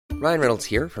Ryan Reynolds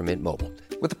here from Mint Mobile.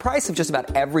 With the price of just about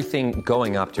everything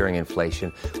going up during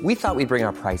inflation, we thought we'd bring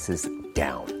our prices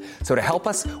down. So to help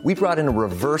us, we brought in a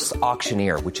reverse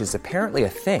auctioneer, which is apparently a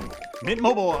thing. Mint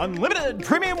Mobile Unlimited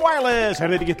Premium Wireless. How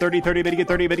to get 30, 30, bit to get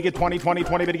 30, bit to get 20, 20,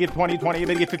 20, bit to get 20, 20,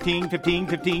 bit to get 15, 15,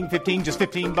 15, 15, just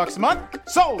 $15 a month?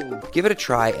 Sold! Give it a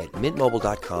try at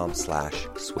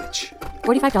mintmobile.com/switch.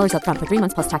 $45 up front for 3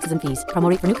 months plus taxes and fees. Promo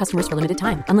rate for new customers for limited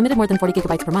time. Unlimited more than 40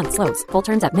 gigabytes per month. Slows full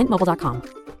terms at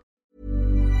mintmobile.com.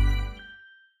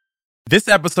 This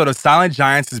episode of Silent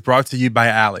Giants is brought to you by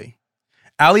Ally.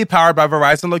 Ally, powered by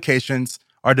Verizon locations,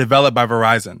 are developed by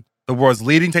Verizon, the world's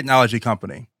leading technology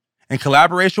company. In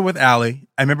collaboration with Ally,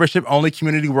 a membership-only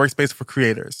community workspace for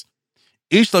creators.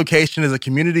 Each location is a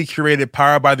community curated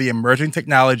powered by the emerging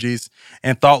technologies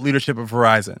and thought leadership of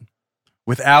Verizon.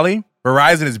 With Ally,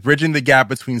 Verizon is bridging the gap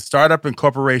between startup and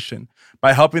corporation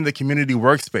by helping the community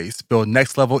workspace build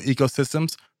next-level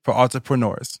ecosystems for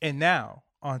entrepreneurs. And now,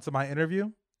 on to my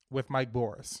interview with Mike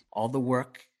Boris. All the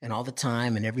work and all the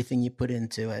time and everything you put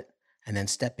into it, and then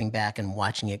stepping back and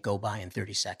watching it go by in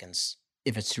 30 seconds,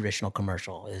 if it's traditional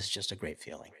commercial, is just a great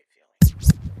feeling.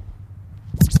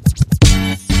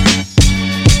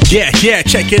 Yeah,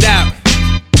 check it out.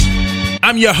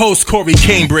 I'm your host, Corey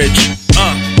Cambridge.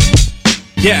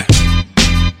 Yeah.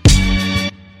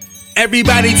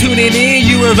 Everybody tuning in,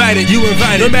 you invited.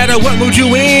 No matter what mood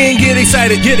you in, get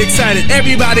excited.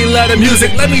 Everybody love the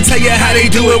music, let me tell you how they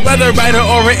do it. Whether writer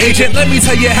or an agent, let me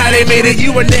tell you how they made it.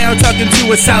 You are now talking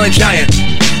to a silent giant.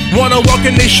 Wanna walk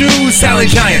in their shoes, silent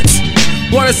giants.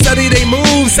 Wanna study they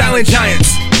moves, silent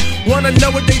giants. Wanna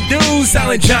know what they do,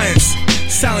 silent giants.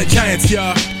 Silent giants,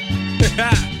 y'all.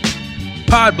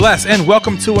 Pod bless, and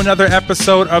welcome to another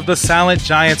episode of the Silent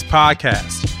Giants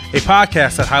podcast, a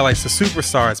podcast that highlights the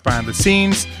superstars behind the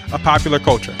scenes of popular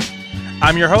culture.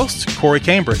 I'm your host, Corey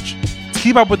Cambridge. To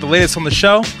keep up with the latest on the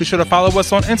show, be sure to follow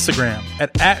us on Instagram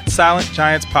at Silent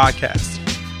Giants Podcast.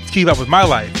 To keep up with my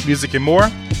life, music, and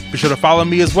more, be sure to follow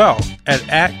me as well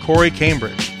at Corey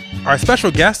Cambridge. Our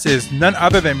special guest is none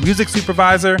other than music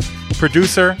supervisor,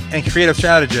 producer, and creative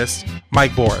strategist,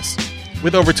 Mike Boris.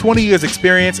 With over 20 years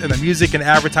experience in the music and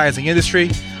advertising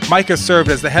industry, Mike has served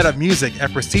as the head of music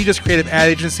at prestigious creative ad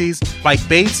agencies like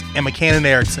Bates and McCann &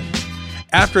 Erickson.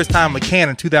 After his time at McCann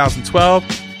in 2012,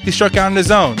 he struck out on his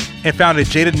own and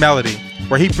founded Jaded Melody,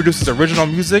 where he produces original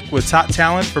music with top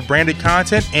talent for branded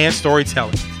content and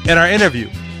storytelling. In our interview,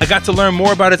 I got to learn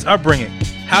more about his upbringing,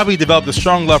 how he developed a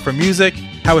strong love for music,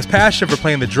 how his passion for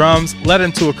playing the drums led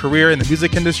him to a career in the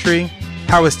music industry,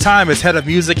 how his time as head of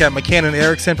music at McCann &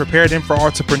 Erickson prepared him for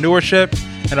entrepreneurship,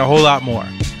 and a whole lot more.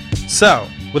 So,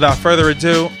 without further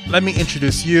ado, let me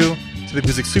introduce you to the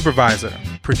music supervisor,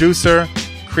 producer,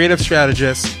 creative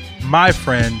strategist, my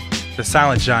friend, the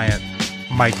silent giant,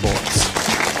 Mike Boris.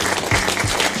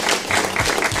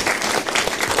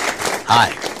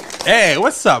 Hi. Hey,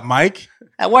 what's up, Mike?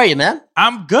 How are you, man?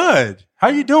 I'm good. How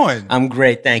you doing? I'm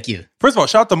great, thank you. First of all,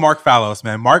 shout out to Mark Fallows,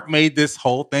 man. Mark made this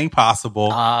whole thing possible.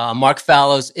 Mark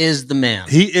Fallows is the man.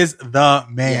 He is the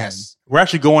man. Yes. We're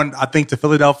actually going, I think, to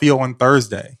Philadelphia on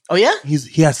Thursday. Oh, yeah?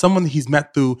 He has someone he's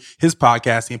met through his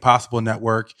podcast, The Impossible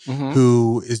Network,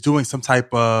 who is doing some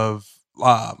type of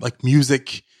like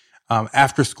music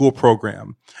after school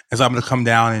program. And so I'm going to come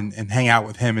down and hang out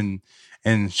with him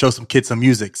and show some kids some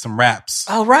music, some raps.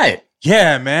 Oh, right.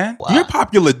 Yeah, man. Wow. You're a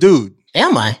popular dude.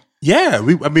 Am I? Yeah.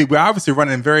 We're obviously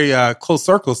running in very close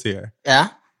circles here. Yeah,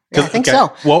 I think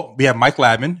so. Well, we have Mike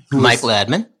Ladman.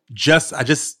 Ladman. I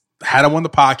just had him on the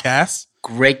podcast.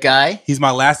 Great guy. He's my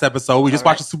last episode. We just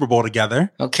watched the Super Bowl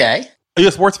together. Okay. Are you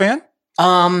a sports fan?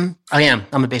 I am.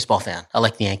 I'm a baseball fan. I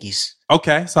like the Yankees.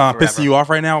 Okay. So I'm pissing you off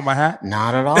right now with my hat?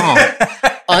 Not at all.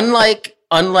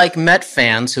 Unlike Met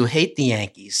fans who hate the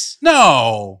Yankees.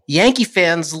 No. Yankee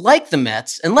fans like the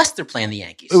Mets unless they're playing the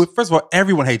Yankees. First of all,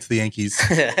 everyone hates the Yankees.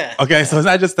 Okay. So it's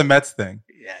not just the Mets thing.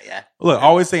 Yeah. Look, I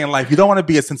always say in life, you don't want to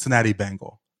be a Cincinnati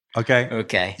Bengal. Okay.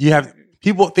 Okay. You have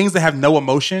things that have no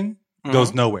emotion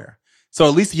goes nowhere. So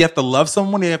at least you have to love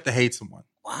someone, you have to hate someone.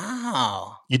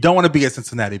 Wow. You don't want to be a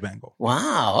Cincinnati Bengal.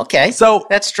 Wow. Okay. So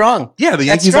that's strong. Yeah, the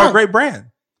Yankees are a great brand.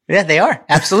 Yeah, they are.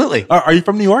 Absolutely. Are you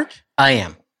from New York? I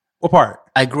am. What part?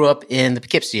 I grew up in the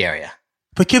Poughkeepsie area.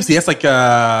 Poughkeepsie, that's like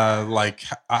an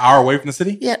hour away from the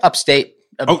city? Yeah, upstate.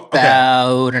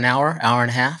 About an hour and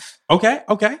a half. Okay.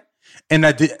 And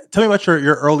tell me about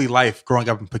your early life growing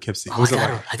up in Poughkeepsie. What was it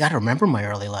like? I got to remember my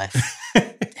early life.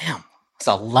 Damn, it's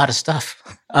a lot of stuff.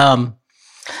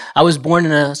 I was born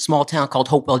in a small town called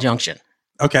Hopewell Junction.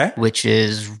 Okay. Which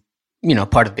is,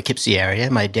 part of the Poughkeepsie area.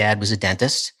 My dad was a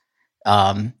dentist.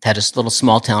 Had a little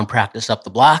small town practice up the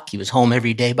block. He was home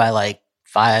every day by like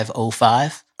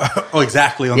 5:05. Oh,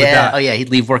 exactly. On the Yeah. dot. Oh, yeah. He'd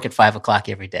leave work at 5 o'clock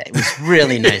every day. It was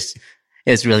really nice.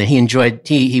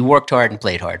 He worked hard and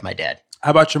played hard, my dad. How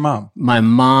about your mom? My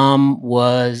mom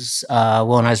was,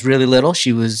 when I was really little,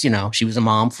 she was a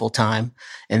mom full time.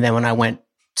 And then when I went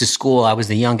to school, I was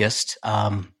the youngest.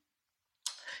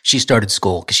 She started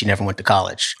school because she never went to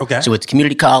college. Okay. So went to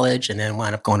community college and then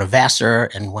wound up going to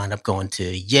Vassar and wound up going to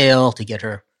Yale to get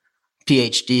her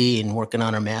PhD and working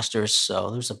on her master's. So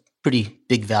there's a pretty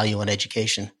big value on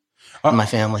education in my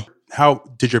family. How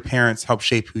did your parents help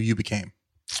shape who you became?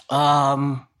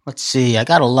 Let's see. I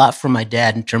got a lot from my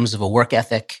dad in terms of a work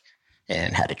ethic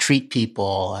and how to treat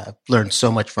people. I've learned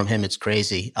so much from him. It's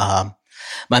crazy.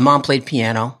 My mom played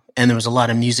piano, and there was a lot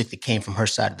of music that came from her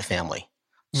side of the family.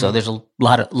 So there's a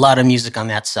lot of music on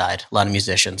that side, a lot of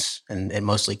musicians, and it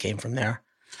mostly came from there.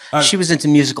 She was into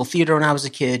musical theater when I was a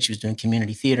kid. She was doing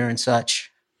community theater and such.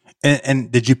 And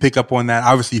did you pick up on that?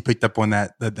 Obviously, you picked up on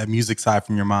that music side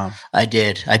from your mom. I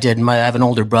did. I have an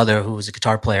older brother who was a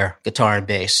guitar player, guitar and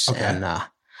bass. Okay. And,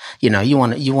 you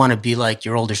want to be like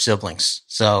your older siblings.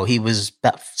 So he's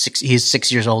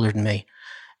 6 years older than me.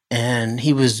 And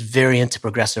he was very into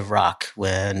progressive rock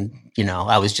when,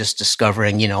 I was just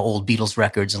discovering, old Beatles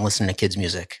records and listening to kids'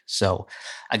 music. So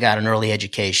I got an early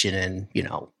education in,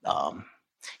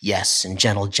 Yes and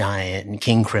Gentle Giant and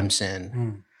King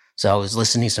Crimson. So I was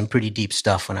listening to some pretty deep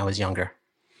stuff when I was younger.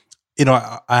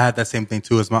 I had that same thing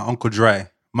too as my Uncle Dre.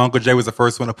 My Uncle Dre was the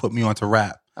first one to put me onto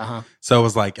rap. Uh-huh. So it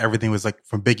was like everything was like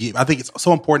from Biggie. I think it's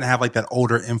so important to have like that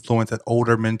older influence, that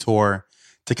older mentor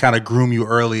to kind of groom you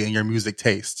early in your music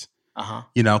taste. Uh-huh.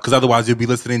 Because otherwise you'll be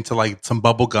listening to like some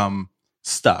bubblegum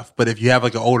stuff. But if you have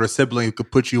like an older sibling who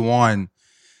could put you on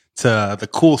to the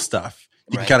cool stuff,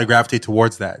 you can kind of gravitate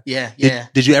towards that. Yeah,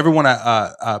 Did you ever want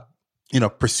to,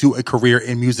 pursue a career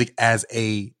in music as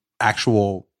a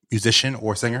actual musician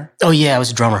or singer? Oh yeah, I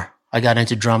was a drummer. I got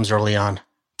into drums early on.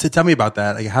 Tell me about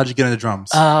that. Like, how'd you get into drums?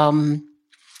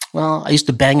 Well, I used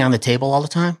to bang on the table all the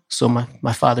time. So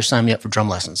my father signed me up for drum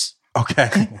lessons. Okay.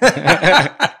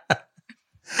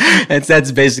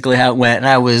 That's basically how it went. And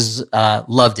I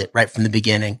loved it right from the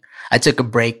beginning. I took a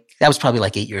break. That was probably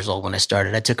like 8 years old when I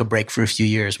started. I took a break for a few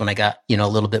years when I got, a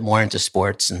little bit more into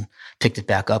sports and picked it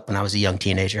back up when I was a young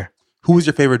teenager. Who was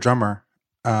your favorite drummer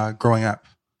growing up?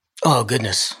 Oh,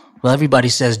 goodness. Well, everybody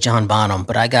says John Bonham,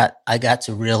 but I got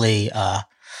to really,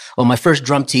 my first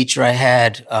drum teacher I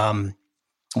had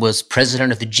was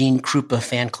president of the Gene Krupa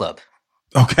fan club.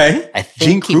 Okay.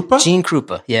 Gene Krupa? Gene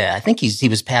Krupa. Yeah. I think he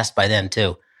was passed by then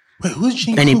too. Wait, who's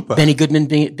Gene Krupa? Benny Goodman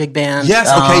Big Band. Yes.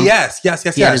 Okay. Yes.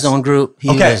 He had his own group.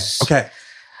 Okay.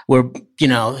 Where,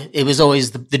 it was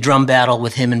always the drum battle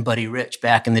with him and Buddy Rich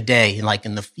back in the day, like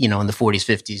in the 40s,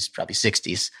 50s, probably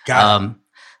 60s. Got it.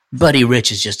 Buddy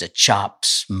Rich is just a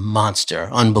chops monster.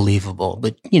 Unbelievable.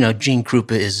 But, Gene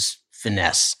Krupa is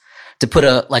finesse. To put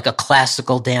a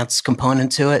classical dance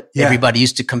component to it, everybody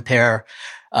used to compare,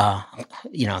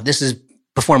 this is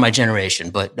before my generation,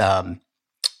 but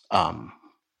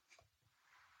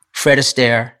Fred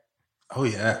Astaire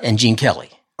and Gene Kelly.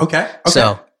 Okay.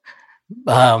 So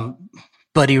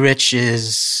Buddy Rich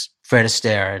is Fred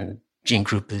Astaire and Gene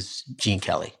Krupa is Gene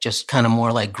Kelly. Just kind of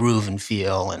more like groove and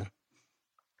feel. And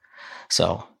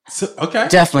so okay.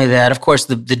 Definitely that. Of course,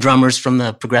 the drummers from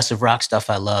the progressive rock stuff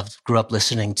I loved. Grew up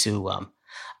listening to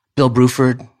Bill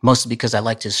Bruford, mostly because I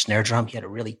liked his snare drum. He had a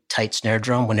really tight snare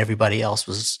drum when everybody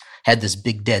else had this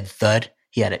big dead thud.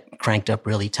 He had it cranked up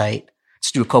really tight.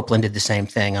 Stuart Copeland did the same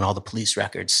thing on all the Police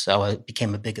records. So I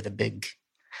became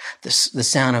the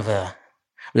sound of a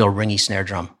real ringy snare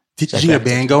drum. Did you have a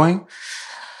band going?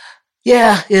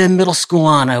 Yeah, in middle school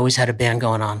on, I always had a band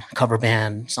going on, cover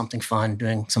band, something fun,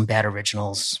 doing some bad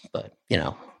originals. But,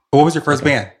 What was your first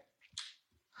band?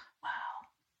 Wow.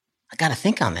 I got to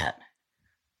think on that.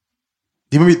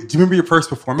 Do you remember your first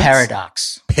performance?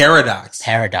 Paradox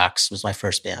was my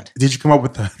first band. Did you come up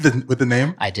with the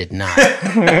name? I did not.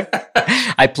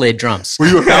 I played drums. Were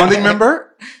you a founding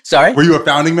member? Sorry? Were you a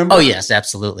founding member? Oh, yes,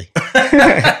 absolutely.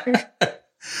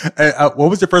 What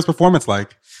was your first performance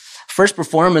like? First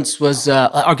performance was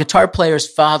our guitar player's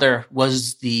father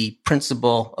was the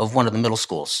principal of one of the middle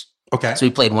schools. Okay. So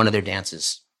we played one of their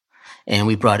dances. And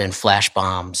we brought in flash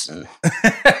bombs. And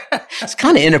it's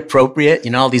kind of inappropriate.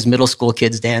 All these middle school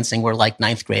kids dancing. We're like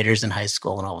ninth graders in high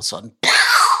school. And all of a sudden,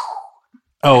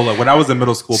 oh, look, when I was in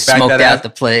middle school,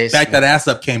 the place. Back That Ass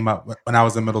Up came up when I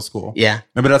was in middle school. Yeah.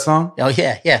 Remember that song? Oh,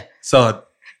 yeah. So,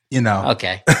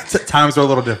 Okay. Times are a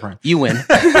little different. You win.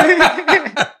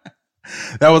 I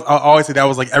always say that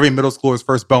was like every middle schooler's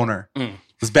first boner.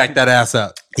 Was Back That Ass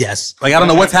Up. Yes. Like, I don't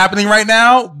know what's happening right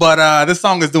now, but this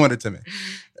song is doing it to me.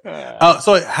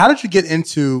 So how did you get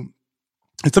into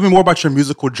And tell me more about your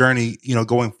musical journey,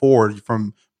 going forward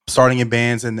from starting in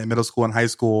bands in middle school and high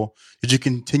school. Did you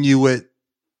continue it?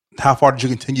 How far did you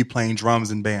continue playing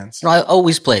drums in bands? I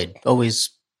always played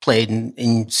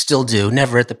and still do.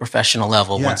 Never at the professional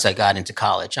level once I got into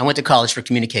college. I went to college for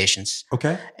communications.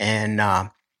 Okay. And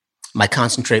my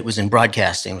concentrate was in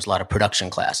broadcasting. It was a lot of production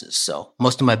classes. So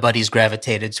most of my buddies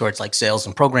gravitated towards like sales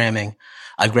and programming.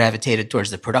 I gravitated towards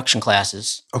the production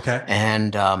classes. Okay.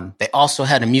 And they also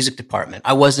had a music department.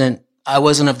 I wasn't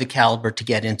of the caliber to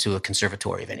get into a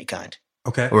conservatory of any kind.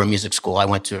 Okay. Or a music school. I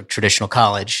went to a traditional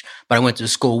college, but I went to a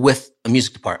school with a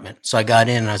music department. So I got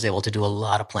in and I was able to do a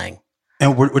lot of playing.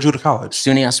 And where'd you go to college?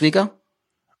 SUNY Oswego.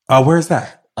 Where is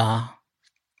that?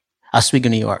 Oswego,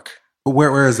 New York.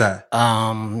 Where is that?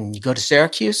 You go to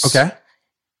Syracuse. Okay.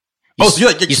 So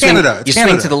you're like Canada. You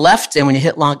swing to the left, and when you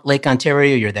hit Lake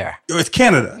Ontario, you're there. It's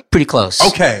Canada. Pretty close.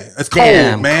 Okay. It's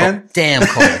cold, man. Damn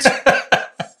cold.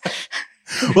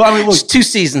 Well, I mean, look, there's 2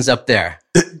 seasons up there.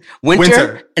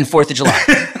 Winter and 4th of July.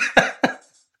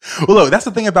 Well, look, that's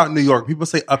the thing about New York. People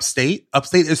say upstate.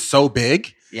 Upstate is so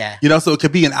big. Yeah. So it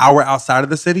could be an hour outside of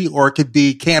the city, or it could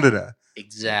be Canada.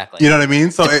 Exactly. You know what I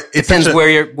mean? So it depends where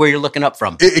you're looking up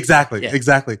from. Exactly. Yeah.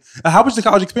 Exactly. How was the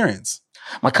college experience?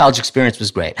 My college experience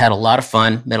was great. Had a lot of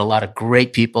fun. Met a lot of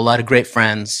great people. A lot of great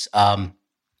friends. I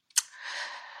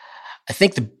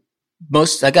think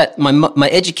my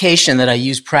education that I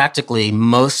used practically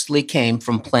mostly came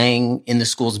from playing in the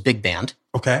school's big band.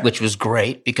 Okay. Which was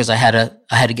great because I had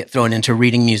to get thrown into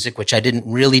reading music, which I didn't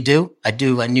really do. I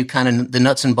knew kind of the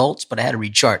nuts and bolts, but I had to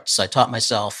read charts. So I taught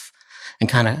myself and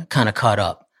kind of caught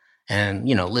up. And,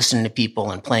 listening to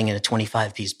people and playing in a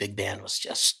 25-piece big band was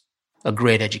just a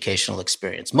great educational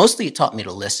experience. Mostly it taught me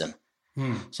to listen.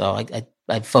 So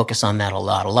I focus on that a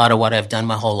lot. A lot of what I've done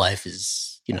my whole life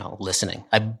is, listening.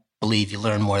 I believe you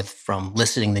learn more from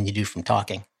listening than you do from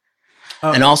talking.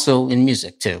 And also in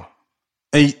music too.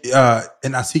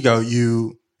 In Oswego,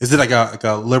 is it like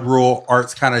a liberal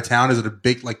arts kind of town? Is it a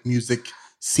big like music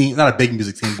scene? Not a big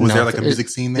music scene. Was there like a music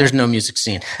scene there? There's no music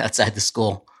scene outside the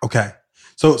school. Okay.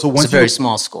 So once it's a very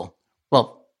small school.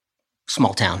 Well,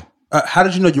 small town. How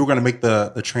did you know you were going to make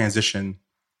the transition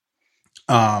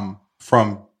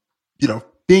from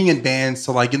being in bands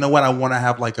to like, I want to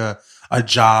have like a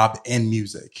job in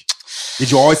music?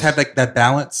 Did you always have that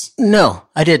balance? No,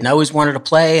 I didn't. I always wanted to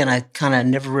play, and I kind of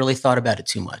never really thought about it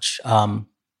too much. There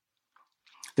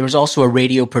was also a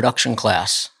radio production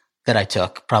class that I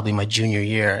took probably my junior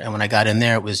year, and when I got in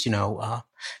there, it was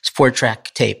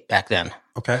 4-track tape back then.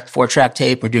 Okay. 4-track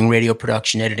tape. We're doing radio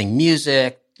production, editing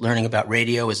music, learning about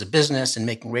radio as a business, and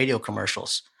making radio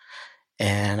commercials.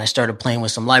 And I started playing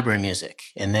with some library music,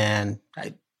 and then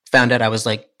I found out I was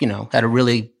like, had a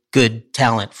really good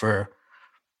talent for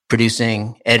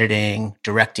producing, editing,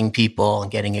 directing people, and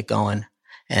getting it going.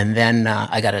 And then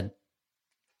I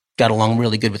got along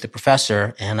really good with the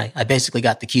professor, and I basically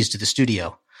got the keys to the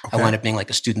studio. Okay. I wound up being like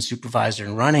a student supervisor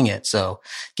and running it. So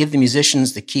give the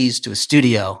musicians the keys to a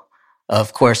studio.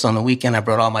 Of course, on the weekend, I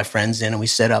brought all my friends in, and we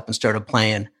set up and started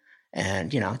playing.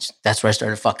 And, that's where I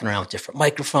started fucking around with different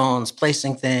microphones,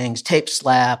 placing things, tape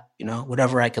slap,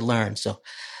 whatever I could learn. So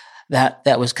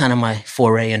that was kind of my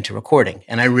foray into recording.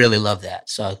 And I really love that.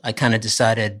 So I kind of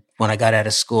decided when I got out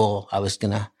of school, I was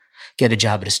going to get a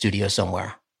job at a studio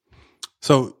somewhere.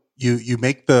 So you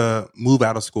make the move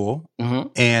out of school. Mm-hmm.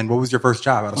 And what was your first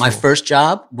job out of school? My first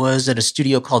job was at a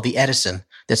studio called the Edison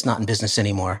that's not in business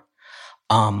anymore.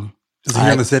 Is it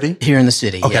here in the city? Here in the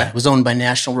city, okay. Yeah. It was owned by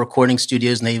National Recording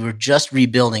Studios, and they were just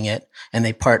rebuilding it, and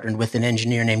they partnered with an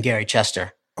engineer named Gary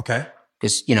Chester. Okay.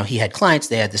 Because, he had clients,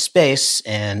 they had the space,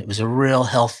 and it was a real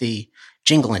healthy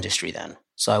jingle industry then.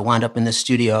 So I wound up in the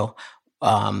studio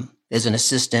as an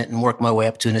assistant and worked my way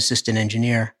up to an assistant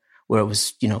engineer where it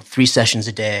was, 3 sessions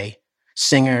a day,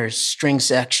 singers, string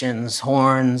sections,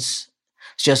 horns.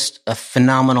 It's just a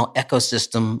phenomenal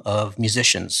ecosystem of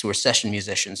musicians who are session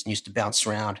musicians and used to bounce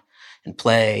around and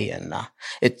play. And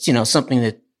it's, something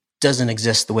that doesn't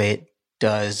exist the way it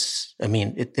does. I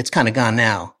mean, it's kind of gone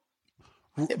now.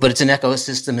 But it's an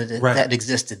ecosystem that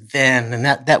existed then. And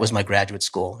that was my graduate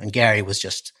school. And Gary was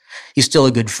he's still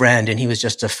a good friend, and he was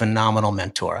just a phenomenal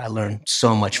mentor. I learned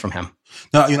so much from him.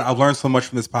 No, I've learned so much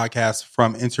from this podcast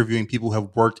from interviewing people who have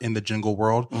worked in the jingle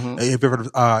world. Mm-hmm. Have you ever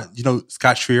heard,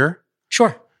 Scott Schreer?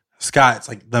 Sure. Scott's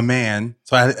like the man.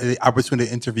 So I had the opportunity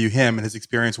to interview him and his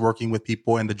experience working with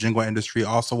people in the jingle industry.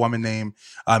 Also, a woman named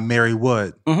Mary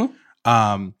Wood.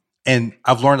 Mm-hmm. And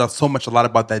I've learned a lot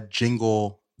about that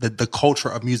jingle, the culture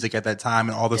of music at that time,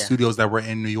 and all the studios that were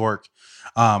in New York.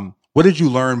 What did you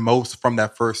learn most from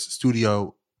that first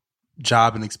studio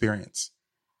job and experience?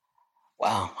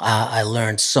 Wow. I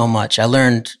learned so much. I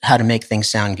learned how to make things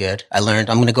sound good. I'm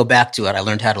going to go back to it. I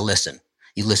learned how to listen.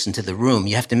 You listen to the room.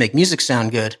 You have to make music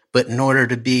sound good. But in order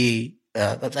to be,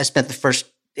 I spent the first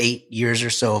 8 years or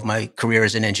so of my career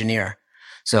as an engineer.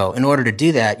 So in order to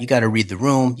do that, you got to read the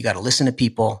room. You got to listen to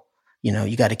people.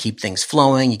 You got to keep things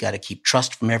flowing. You got to keep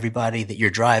trust from everybody that you're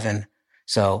driving.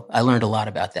 So I learned a lot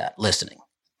about that, listening.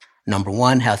 Number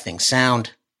one, how things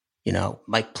sound,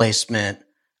 mic placement,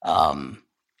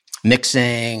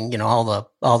 mixing, all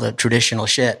the traditional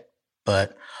shit.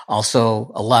 But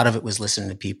also a lot of it was listening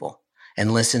to people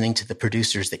and listening to the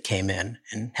producers that came in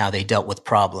and how they dealt with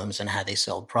problems and how they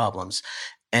solved problems.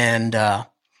 And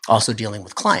also dealing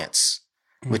with clients,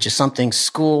 which is something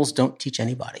schools don't teach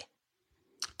anybody.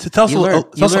 To tell us a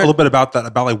little bit about that,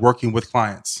 about like working with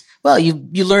clients. Well,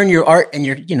 you learn your art and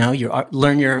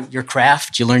learn your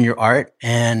craft, you learn your art.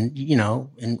 And,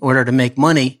 in order to make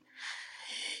money,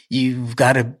 you've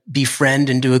got to befriend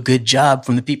and do a good job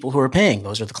from the people who are paying.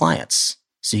 Those are the clients.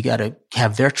 So you got to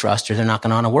have their trust or they're not going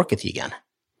to want to work with you again.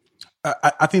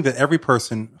 I think that every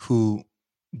person who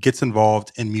gets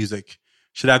involved in music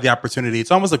should have the opportunity.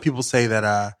 It's almost like people say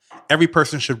that every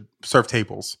person should serve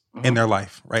tables in their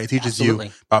life, right? It teaches you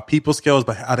about people skills,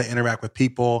 but how to interact with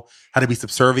people, how to be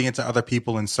subservient to other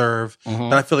people and serve.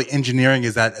 But I feel like engineering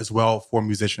is that as well for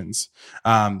musicians.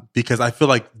 Because I feel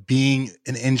like being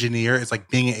an engineer is like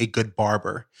being a good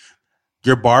barber.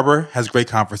 Your barber has great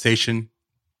conversation.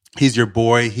 He's your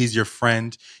boy. He's your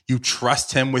friend. You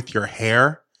trust him with your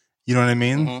hair. You know what I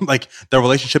mean? Like the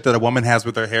relationship that a woman has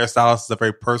with her hairstylist is a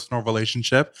very personal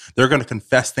relationship. They're going to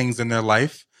confess things in their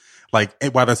life, like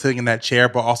while they're sitting in that chair,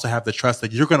 but also have the trust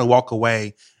that you're going to walk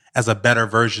away as a better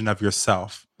version of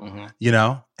yourself,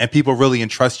 And people really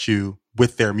entrust you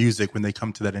with their music when they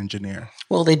come to that engineer.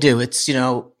 Well, they do. It's,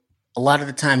 a lot of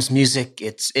the times music,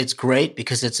 it's great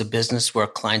because it's a business where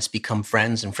clients become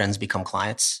friends and friends become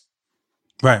clients.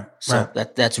 Right. So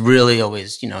that's really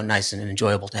always, nice and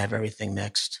enjoyable to have everything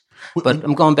mixed. But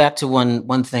I'm going back to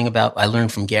one thing about I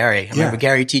learned from Gary. I remember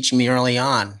Gary teaching me early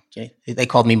on. They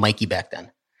called me Mikey back then.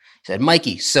 He said,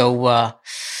 Mikey, so,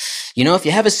 if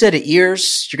you have a set of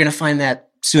ears, you're going to find that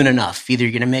soon enough. Either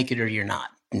you're going to make it or you're not.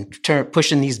 And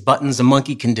pushing these buttons, a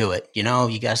monkey can do it. You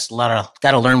guys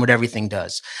got to learn what everything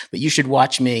does. But you should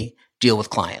watch me deal with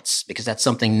clients because that's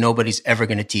something nobody's ever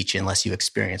going to teach you unless you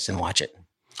experience and watch it.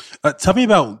 Tell me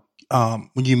about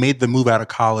when you made the move out of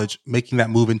college, making that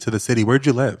move into the city. Where'd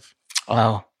you live?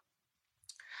 Oh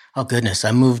goodness!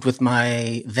 I moved with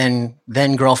my then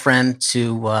girlfriend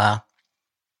to where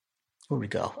we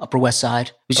go, Upper West Side.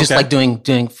 It was just like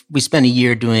doing. We spent a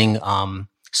year doing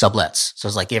sublets, so it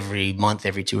was like every month,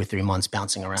 every 2 or 3 months,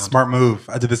 bouncing around. Smart move.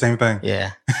 I did the same thing.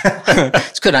 Yeah,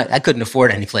 I couldn't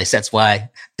afford any place. That's why.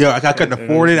 Yeah, I couldn't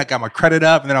afford it. I got my credit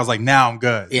up, and then I was like, now I'm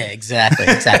good. Yeah, exactly.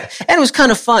 And it was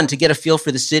kind of fun to get a feel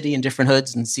for the city and different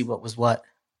hoods and see what was what.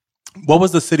 What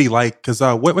was the city like? Because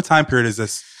what time period is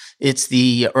this? It's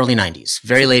the early 90s,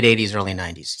 very late 80s, early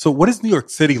 90s. So what is New York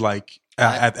City like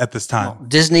at this time? Well,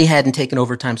 Disney hadn't taken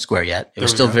over Times Square yet. It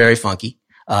was still very funky.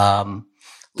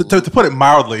 To put it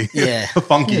mildly, yeah,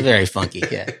 funky. Very funky,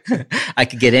 yeah. I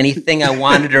could get anything I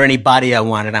wanted or anybody I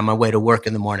wanted on my way to work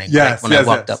in the morning when I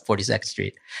walked up 42nd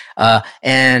Street.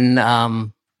 And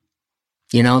the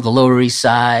Lower East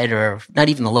Side, or not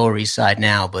even the Lower East Side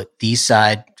now, but the East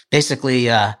Side, basically,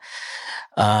 you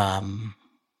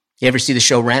ever see the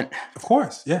show Rent? Of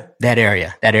course, yeah. That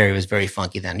area was very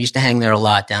funky then. I used to hang there a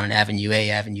lot down in Avenue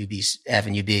A, Avenue B,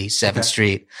 7th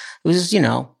Street. It was,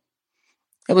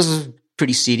 it was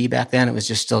pretty seedy back then. It was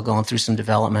just still going through some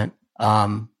development.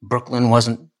 Brooklyn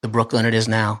wasn't the Brooklyn it is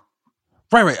now.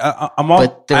 Right.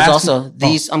 But there was also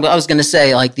these. I was going to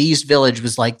say, like, the East Village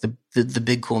was like the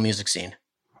big cool music scene.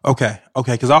 Okay.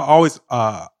 Because I always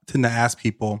tend to ask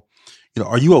people,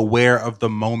 are you aware of the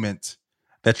moment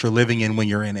that you're living in when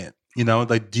you're in it?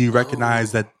 Do you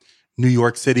recognize that New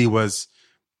York City was,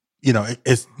 New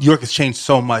York has changed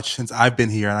so much since I've been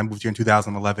here, and I moved here in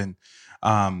 2011.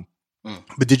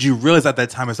 But did you realize at that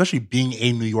time, especially being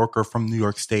a New Yorker from New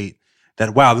York State,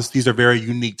 that, wow, these are very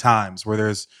unique times where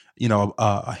there's,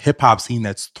 a hip hop scene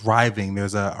that's thriving.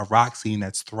 There's a rock scene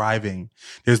that's thriving.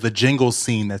 There's the jingle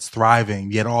scene that's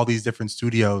thriving. You had all these different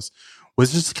studios.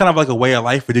 Was this kind of like a way of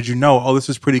life, or did you know, this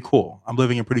is pretty cool? I'm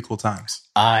living in pretty cool times.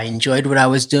 I enjoyed what I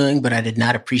was doing, but I did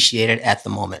not appreciate it at the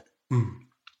moment.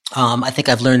 I think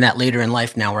I've learned that later in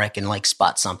life now, where I can like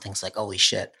spot something. It's like, holy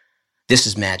shit, this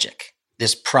is magic.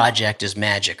 This project is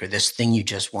magic, or this thing you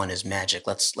just won is magic.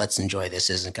 Let's enjoy this.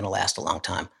 This isn't going to last a long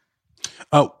time.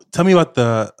 Tell me about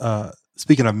the,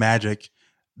 speaking of magic,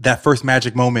 that first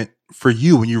magic moment for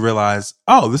you when you realize,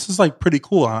 this is like pretty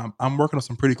cool. I'm working on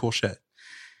some pretty cool shit.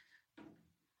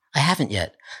 I haven't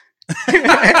yet.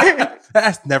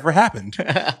 That's never happened. For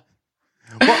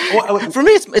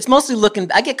me, it's mostly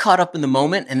I get caught up in the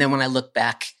moment. And then when I look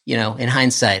back, in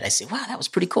hindsight, I say, wow, that was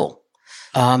pretty cool.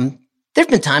 There've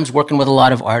been times working with a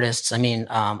lot of artists. I mean,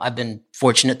 I've been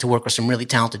fortunate to work with some really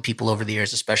talented people over the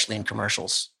years, especially in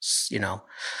commercials,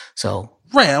 so.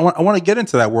 Right. I want to get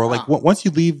into that world. Like once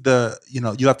you leave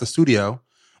you left the studio,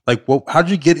 like, how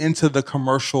did you get into the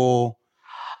commercial?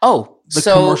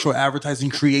 Commercial advertising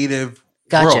creative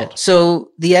Gotcha. world?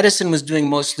 So the Edison was doing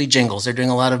mostly jingles. They're doing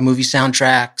a lot of movie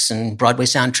soundtracks and Broadway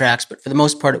soundtracks, but for the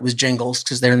most part, it was jingles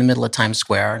because they're in the middle of Times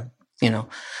Square,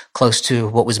 close to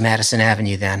what was Madison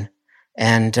Avenue then.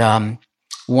 And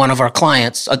one of our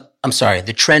clients,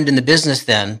 the trend in the business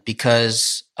then,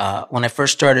 because when I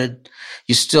first started,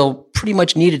 you still pretty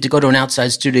much needed to go to an outside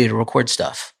studio to record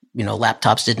stuff.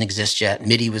 Laptops didn't exist yet.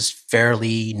 MIDI was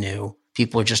fairly new.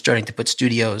 People were just starting to put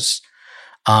studios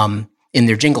in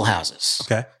their jingle houses.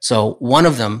 Okay. So one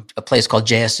of them, a place called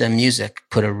JSM Music,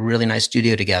 put a really nice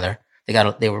studio together.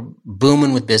 They were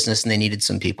booming with business and they needed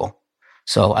some people.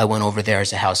 So I went over there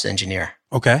as a house engineer.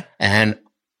 Okay. And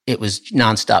it was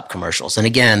nonstop commercials. And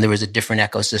again, there was a different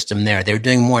ecosystem there. They were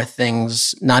doing more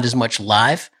things, not as much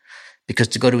live, because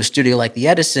to go to a studio like the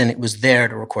Edison, it was there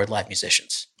to record live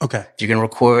musicians. Okay. If you're going to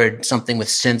record something with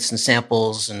synths and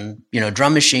samples and,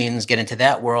 drum machines, get into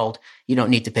that world, you don't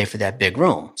need to pay for that big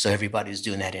room. So everybody was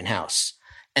doing that in-house.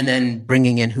 And then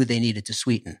bringing in who they needed to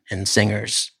sweeten and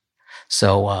singers.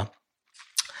 So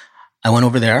I went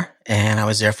over there and I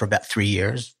was there for about 3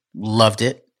 years. Loved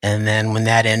it. And then when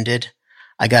that ended,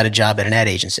 I got a job at an ad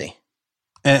agency.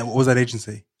 And what was that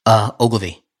agency?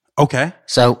 Ogilvy. Okay.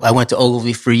 So I went to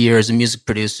Ogilvy for a year as a music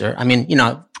producer. I mean,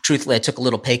 truthfully, I took a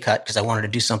little pay cut because I wanted to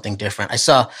do something different. I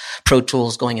saw Pro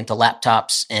Tools going into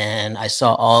laptops and I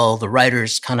saw all the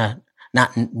writers kind of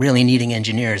not really needing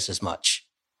engineers as much.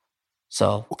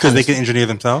 So because they can engineer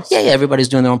themselves? Yeah. Everybody's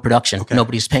doing their own production. Okay.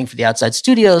 Nobody's paying for the outside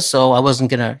studios. So I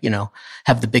wasn't going to,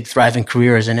 have the big thriving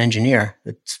career as an engineer.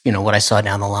 It's, what I saw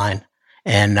down the line.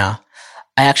 And I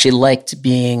actually liked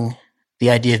the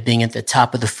idea of being at the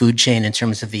top of the food chain in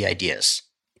terms of the ideas.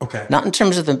 Okay. Not in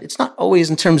terms of it's not always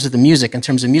in terms of the music, in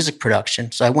terms of music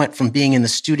production. So I went from being in the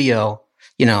studio,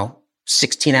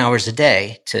 16 hours a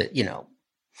day to,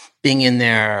 being in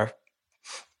there,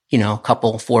 a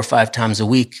couple, 4 or 5 times a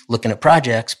week looking at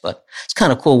projects, but it's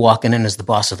kind of cool walking in as the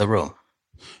boss of the room.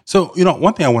 So,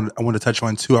 one thing I wanted to touch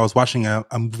on too, I was watching a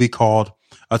movie called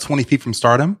 20 Feet from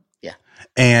Stardom. Yeah.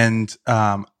 And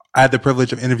I had the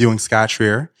privilege of interviewing Scott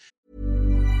Trier.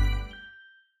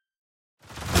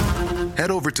 Head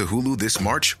over to Hulu this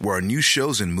March, where our new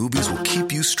shows and movies will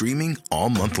keep you streaming all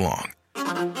month long.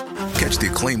 Catch the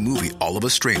acclaimed movie All of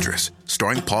Us Strangers,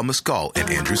 starring Paul Mescal and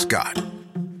Andrew Scott.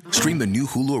 Stream the new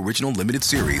Hulu original limited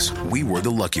series We Were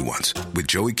the Lucky Ones with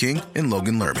Joey King and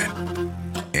Logan Lerman.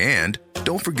 And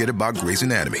don't forget about Grey's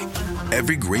Anatomy.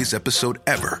 Every Grey's episode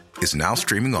ever is now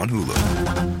streaming on Hulu.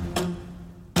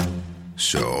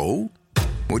 So,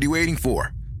 what are you waiting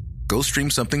for? Go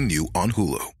stream something new on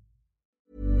Hulu.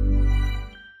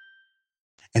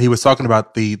 And he was talking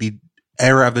about the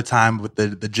era of the time with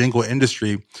the jingle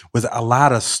industry was a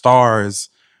lot of stars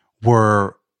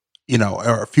were,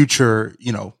 or future,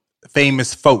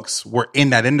 famous folks were in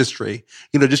that industry,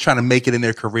 just trying to make it in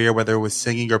their career, whether it was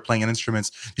singing or playing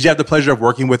instruments. Did you have the pleasure of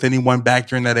working with anyone back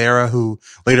during that era who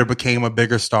later became a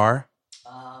bigger star?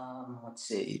 Let's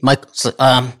see.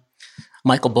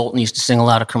 Michael Bolton used to sing a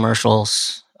lot of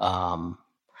commercials. There were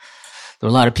a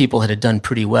lot of people that had done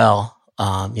pretty well.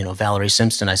 Valerie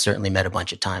Simpson, I certainly met a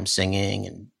bunch of times singing,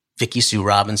 and Vicky Sue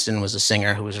Robinson was a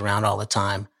singer who was around all the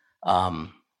time.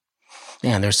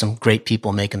 There's some great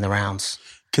people making the rounds.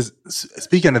 Because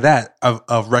speaking of that,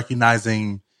 of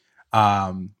recognizing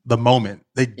the moment,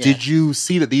 did you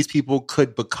see that these people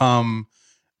could become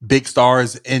big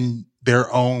stars in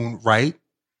their own right,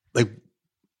 like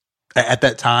at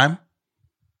that time?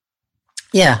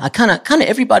 Yeah, I kind of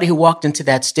everybody who walked into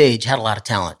that stage had a lot of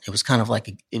talent. It was kind of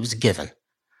like it was a given.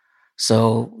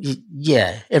 So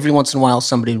yeah, every once in a while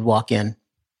somebody would walk in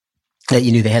that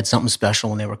you knew they had something special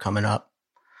when they were coming up.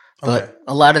 But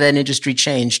a lot of that industry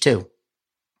changed too.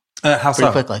 How pretty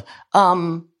so? Quickly.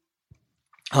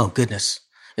 Oh goodness,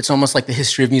 it's almost like the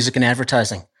history of music and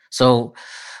advertising. So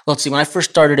let's see. When I first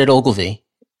started at Ogilvy,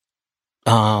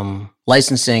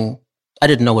 licensing, I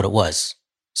didn't know what it was.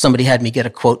 Somebody had me get a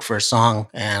quote for a song,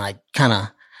 and I kind of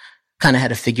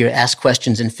had to ask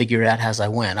questions and figure it out as I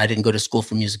went. I didn't go to school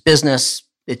for music business.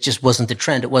 It just wasn't the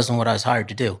trend. It wasn't what I was hired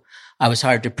to do. I was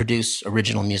hired to produce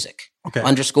original music. Okay.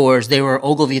 Underscores.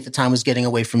 Ogilvy at the time was getting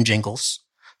away from jingles.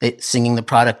 singing the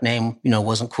product name,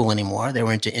 wasn't cool anymore. They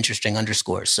were into interesting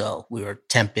underscores. So we were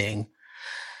temping.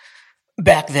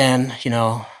 Back then,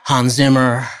 Hans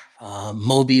Zimmer,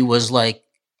 Moby was like,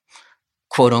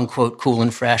 quote unquote, cool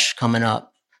and fresh coming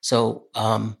up. So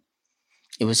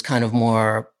it was kind of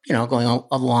more, going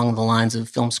along the lines of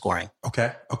film scoring.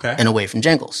 Okay. And away from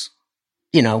jingles.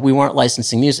 We weren't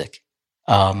licensing music.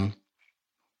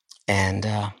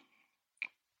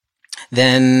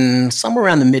 Then somewhere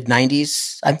around the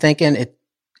mid-90s, I'm thinking,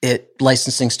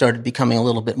 licensing started becoming a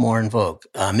little bit more in vogue.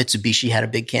 Mitsubishi had a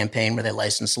big campaign where they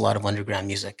licensed a lot of underground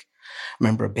music. I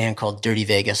remember a band called Dirty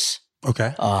Vegas.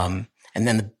 Okay. And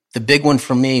then the big one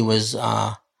for me was,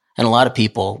 and a lot of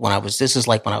people, this is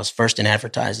like when I was first in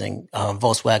advertising,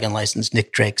 Volkswagen licensed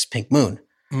Nick Drake's Pink Moon.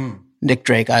 Nick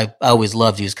Drake, I always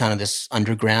loved. He was kind of this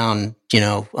underground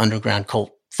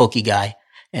cult folky guy.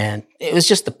 And it was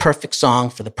just the perfect song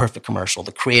for the perfect commercial.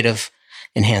 The creative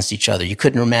enhanced each other. You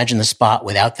couldn't imagine the spot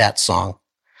without that song.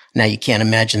 Now you can't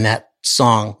imagine that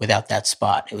song without that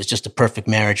spot. It was just a perfect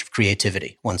marriage of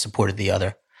creativity. One supported the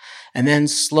other. And then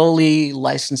slowly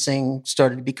licensing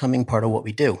started becoming part of what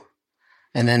we do.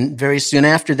 And then very soon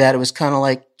after that, it was kind of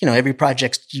like, every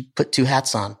project you put two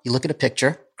hats on. You look at a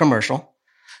picture, commercial.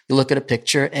 You look at a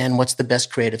picture and what's the best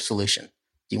creative solution?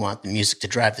 Do you want the music to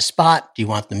drive the spot? Do you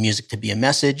want the music to be a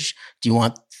message? Do you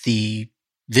want the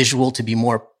visual to be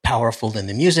more powerful than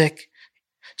the music?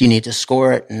 Do you need to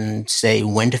score it and say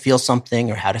when to feel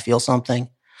something or how to feel something?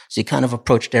 So you kind of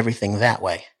approached everything that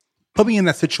way. Put me in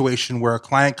that situation where a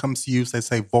client comes to you, they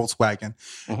say Volkswagen,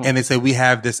 and they say, we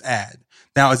have this ad.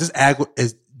 Now, is this ad,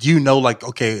 do you know, like,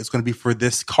 okay, it's going to be for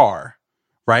this car,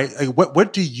 right? Like,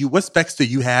 what specs do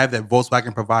you have that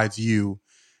Volkswagen provides you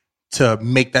to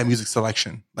make that music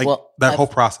selection? Like, whole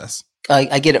process.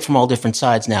 I get it from all different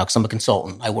sides now because I'm a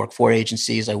consultant. I work for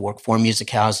agencies. I work for music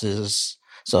houses.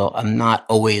 So I'm not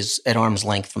always at arm's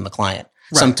length from the client.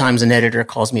 Right. Sometimes an editor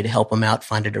calls me to help him out,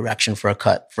 find a direction for a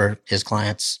cut for his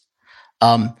clients.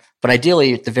 But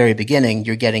ideally, at the very beginning,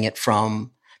 you're getting it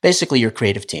from basically your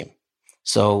creative team.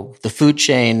 So the food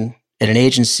chain at an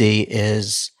agency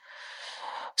is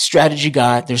strategy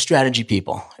guy. They're strategy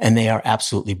people, and they are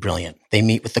absolutely brilliant. They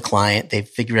meet with the client. They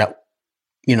figure out,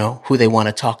 who they want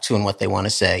to talk to and what they want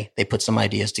to say. They put some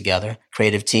ideas together.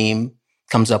 Creative team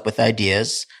comes up with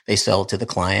ideas. They sell it to the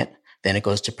client. Then it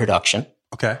goes to production.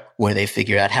 Okay. Where they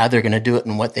figure out how they're going to do it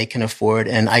and what they can afford.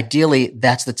 And ideally,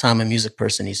 that's the time a music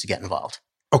person needs to get involved.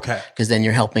 Okay. Because then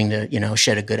you're helping to,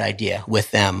 shed a good idea with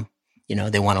them.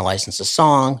 They want to license a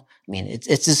song. I mean,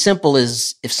 it's as simple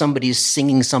as if somebody's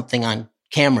singing something on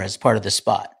camera as part of the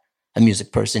spot, a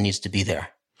music person needs to be there.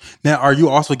 Now, are you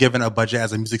also given a budget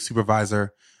as a music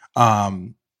supervisor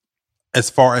as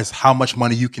far as how much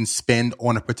money you can spend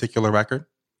on a particular record?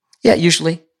 Yeah,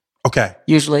 usually. Okay.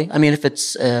 Usually. I mean, if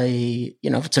it's if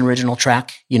it's an original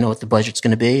track, you know what the budget's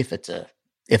going to be.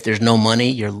 If there's no money,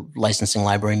 you're licensing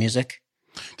library music.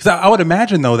 Because I would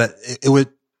imagine, though,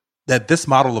 that this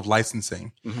model of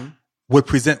licensing would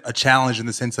present a challenge in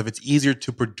the sense of it's easier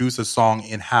to produce a song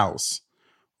in-house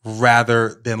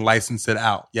rather than license it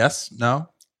out. Yes? No?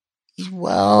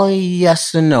 Well,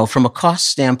 yes and no. From a cost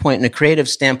standpoint and a creative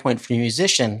standpoint for a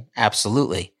musician,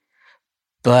 absolutely.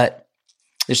 But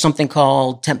there's something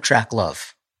called temp track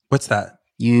love. What's that?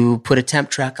 You put a temp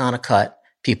track on a cut,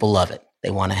 people love it.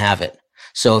 They want to have it.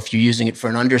 So if you're using it for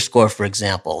an underscore, for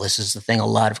example, this is the thing a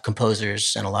lot of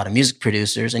composers and a lot of music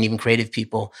producers and even creative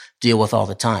people deal with all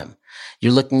the time.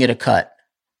 You're looking at a cut.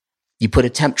 You put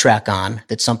a temp track on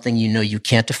that's something you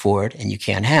can't afford and you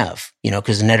can't have,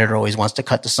 because an editor always wants to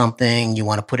cut to something. You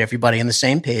want to put everybody on the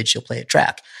same page. You'll play a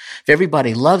track. If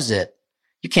everybody loves it,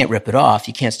 you can't rip it off.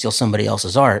 You can't steal somebody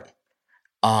else's art.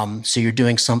 So you're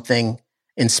doing something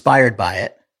inspired by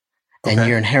it, and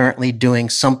you're inherently doing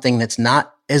something that's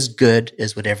not as good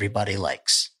as what everybody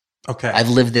likes. Okay. I've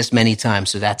lived this many times,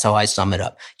 so that's how I sum it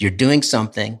up. You're doing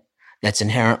something that's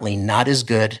inherently not as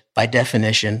good by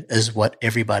definition as what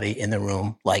everybody in the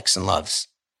room likes and loves.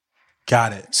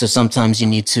 Got it. So sometimes you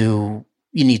need to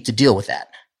deal with that.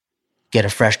 Get a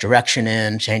fresh direction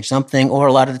in, change something, or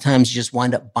a lot of the times you just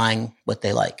wind up buying what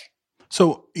they like.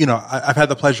 So, I've had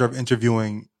the pleasure of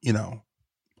interviewing,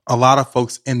 a lot of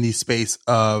folks in the space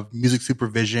of music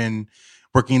supervision,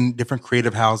 working in different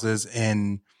creative houses,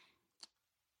 and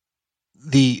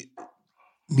the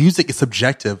music is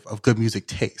subjective of good music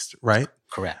taste, right?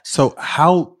 Correct. So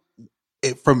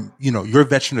from your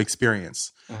veteran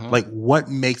experience, like what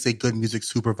makes a good music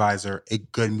supervisor a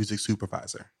good music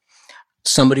supervisor?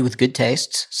 Somebody with good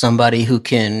taste, somebody who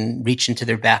can reach into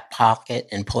their back pocket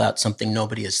and pull out something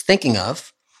nobody is thinking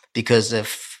of, because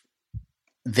if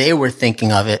they were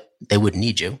thinking of it, they wouldn't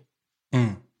need you.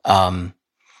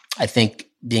 I think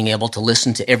being able to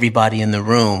listen to everybody in the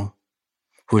room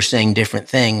who are saying different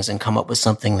things and come up with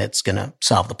something that's going to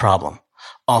solve the problem.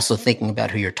 Also thinking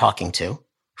about who you're talking to,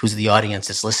 who's the audience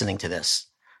that's listening to this.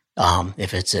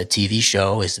 If it's a TV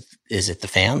show, is it the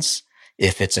fans?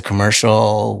 If it's a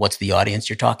commercial, what's the audience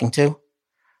you're talking to?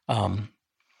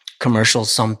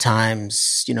 Commercials,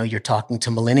 sometimes, you're talking to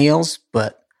millennials,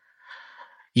 but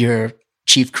your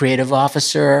chief creative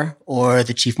officer or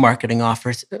the chief marketing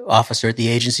officer at the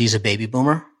agency is a baby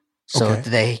boomer. So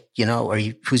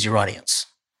who's your audience?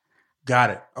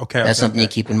 Got it. Okay. That's something you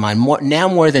keep in mind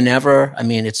more than ever. I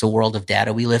mean, it's a world of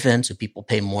data we live in. So people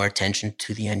pay more attention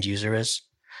to the end user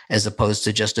as opposed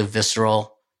to just a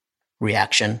visceral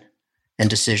reaction and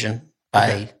decision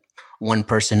by one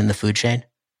person in the food chain.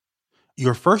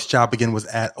 Your first job again was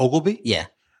at Ogilvy? Yeah.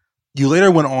 You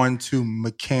later went on to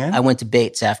McCann? I went to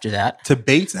Bates after that.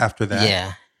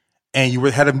 Yeah. And you were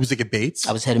head of music at Bates?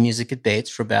 I was head of music at Bates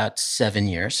for about 7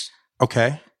 years.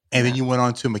 Okay. And then you went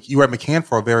on to, you were at McCann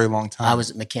for a very long time. I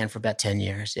was at McCann for about 10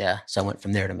 years, yeah. So I went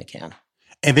from there to McCann.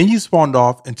 And then you spawned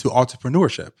off into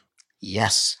entrepreneurship.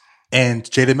 Yes. And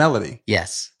Jaded Melody.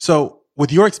 Yes. So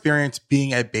with your experience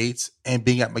being at Bates and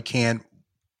being at McCann,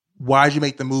 why did you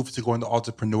make the move to go into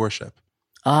entrepreneurship?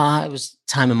 It was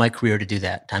time in my career to do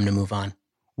that, time to move on.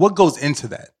 What goes into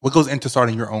that? What goes into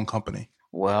starting your own company?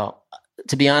 Well,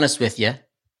 to be honest with you,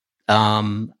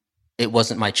 it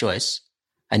wasn't my choice.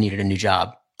 I needed a new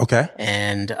job. Okay.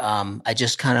 And I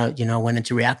just kind of, went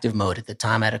into reactive mode. At the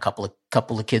time, I had a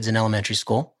couple of kids in elementary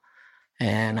school,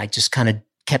 and I just kind of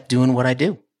kept doing what I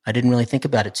do. I didn't really think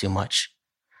about it too much.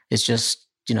 It's just,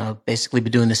 basically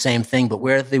been doing the same thing, but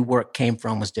where the work came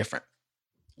from was different.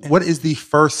 What is the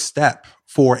first step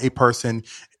for a person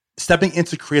stepping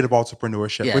into creative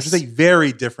entrepreneurship, Yes. which is a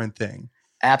very different thing?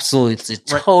 Absolutely. It's a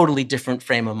totally different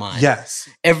frame of mind. Yes.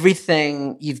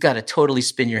 Everything you've got to totally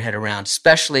spin your head around,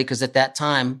 especially because at that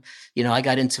time, I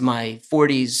got into my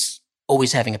 40s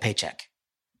always having a paycheck,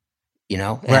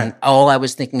 and all I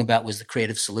was thinking about was the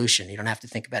creative solution. You don't have to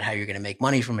think about how you're going to make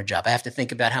money from a job. I have to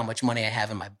think about how much money I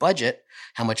have in my budget,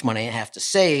 how much money I have to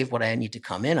save, what I need to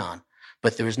come in on.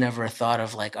 But there was never a thought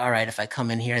of like, all right, if I come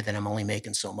in here, then I'm only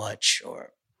making so much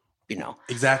or,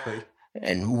 Exactly.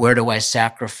 And where do I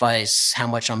sacrifice how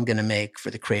much I'm going to make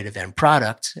for the creative end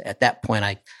product? At that point,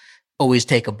 I always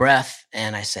take a breath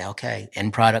and I say, okay,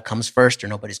 end product comes first or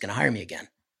nobody's going to hire me again.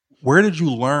 Where did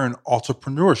you learn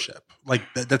entrepreneurship? Like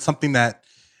that's something that,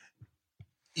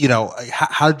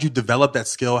 how did you develop that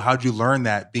skill? How did you learn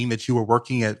that, being that you were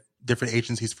working at different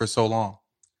agencies for so long?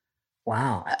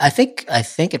 Wow. I think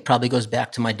it probably goes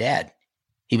back to my dad.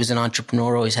 He was an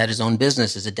entrepreneur, always had his own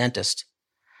business as a dentist.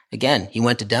 Again, he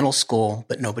went to dental school,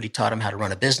 but nobody taught him how to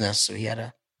run a business. So he had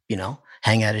to,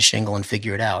 hang out his shingle and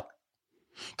figure it out.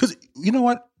 Because you know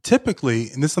what? Typically,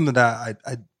 and this is something that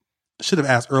I should have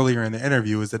asked earlier in the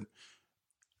interview, is that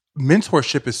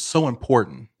mentorship is so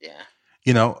important.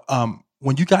 Yeah.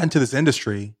 When you got into this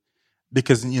industry,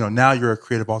 because, now you're a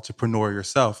creative entrepreneur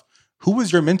yourself, who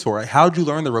was your mentor? How did you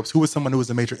learn the ropes? Who was someone who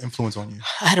was a major influence on you?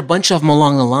 I had a bunch of them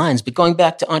along the lines, but going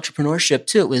back to entrepreneurship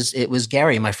too, it was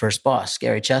Gary, my first boss.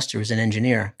 Gary Chester was an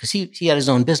engineer because he had his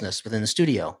own business within the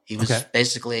studio. He was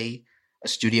basically a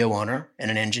studio owner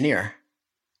and an engineer,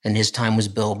 and his time was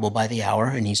billable by the hour,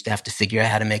 and he used to have to figure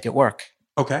out how to make it work.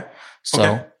 Okay.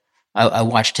 So I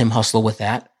watched him hustle with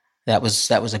that. That was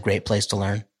a great place to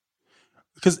learn.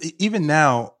 Because even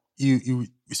now, you're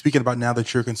speaking about now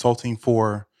that you're consulting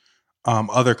for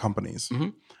other companies. Mm-hmm.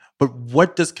 But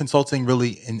what does consulting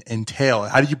really entail?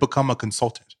 How did you become a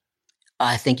consultant?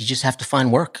 I think you just have to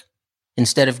find work.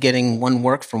 Instead of getting one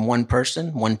work from one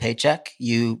person, one paycheck,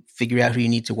 you figure out who you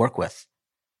need to work with.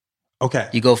 Okay.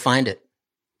 You go find it.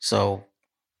 So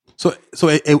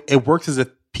it works as if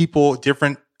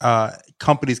different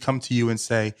companies come to you and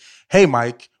say, hey,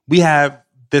 Mike, we have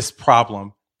this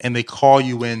problem, and they call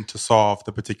you in to solve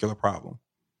the particular problem.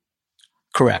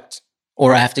 Correct.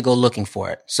 Or I have to go looking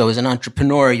for it. So as an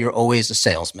entrepreneur, you're always a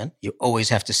salesman. You always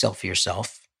have to sell for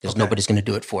yourself because nobody's going to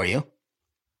do it for you.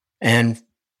 And,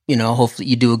 hopefully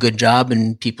you do a good job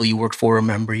and people you work for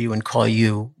remember you and call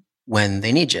you when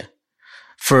they need you.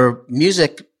 For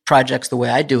music projects, the way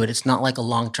I do it, it's not like a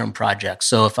long-term project.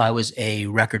 So if I was a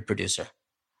record producer,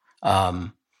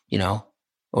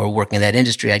 or working in that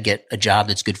industry, I'd get a job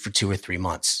that's good for 2 or 3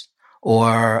 months.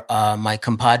 Or my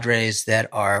compadres that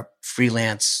are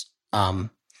freelance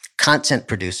content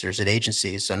producers at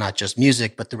agencies, so not just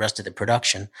music, but the rest of the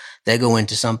production, they go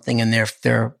into something and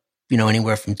they're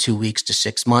anywhere from 2 weeks to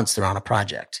 6 months, they're on a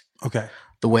project. Okay.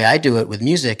 The way I do it with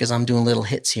music is I'm doing little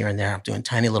hits here and there. I'm doing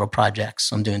tiny little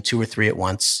projects. I'm doing 2 or 3 at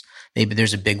once, maybe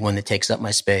there's a big one that takes up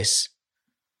my space,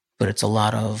 but it's a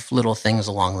lot of little things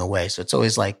along the way. So it's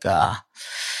always like,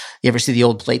 you ever see the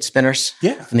old plate spinners?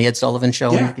 Yeah. From the Ed Sullivan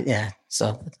Show? Yeah.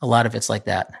 So a lot of it's like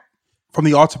that. From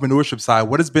the entrepreneurship side,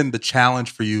 what has been the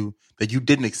challenge for you that you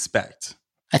didn't expect?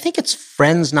 I think it's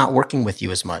friends not working with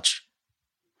you as much.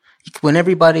 When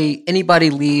anybody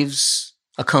leaves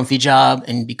a comfy job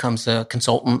and becomes a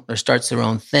consultant or starts their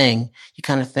own thing, you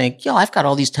kind of think, I've got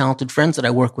all these talented friends that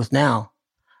I work with now.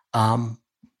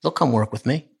 They'll come work with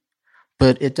me.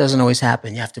 But it doesn't always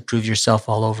happen. You have to prove yourself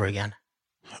all over again.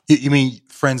 You mean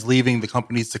friends leaving the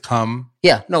companies to come?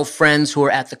 Yeah. No, friends who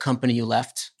are at the company you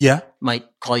left. Yeah. Might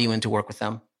call you in to work with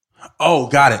them. Oh,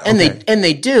 got it. And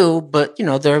they do, but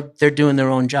they're doing their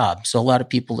own job. So a lot of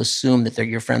people assume that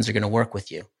your friends are going to work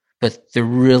with you, but they're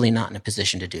really not in a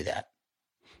position to do that.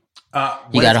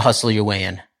 You got to hustle your way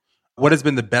in. What has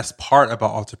been the best part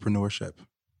about entrepreneurship?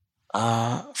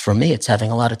 For me, it's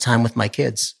having a lot of time with my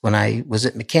kids. When I was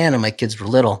at McCann and my kids were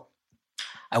little,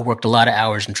 I worked a lot of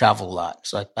hours and traveled a lot.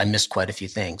 So I missed quite a few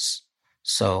things.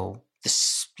 So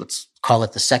let's call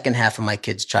it the second half of my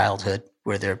kids' childhood,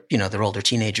 where they're older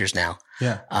teenagers now.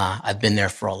 Yeah. I've been there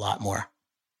for a lot more,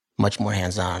 much more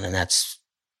hands-on, and that's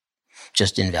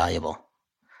just invaluable.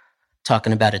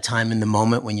 Talking about a time in the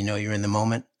moment when you're in the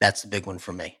moment, that's the big one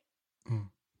for me.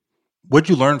 What'd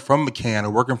you learn from McCann or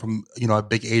working from, a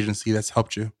big agency that's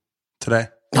helped you today?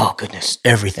 Oh, goodness,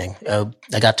 everything.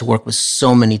 I got to work with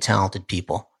so many talented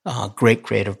people, great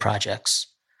creative projects.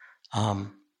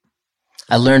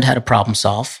 I learned how to problem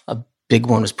solve. A big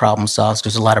one was problem solve.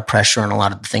 There's a lot of pressure on a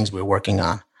lot of the things we were working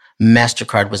on.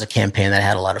 MasterCard was a campaign that I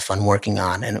had a lot of fun working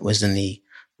on, and it was in the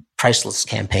Priceless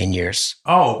campaign years.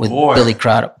 Oh, with boy. Billy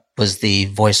Crudup was the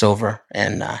voiceover,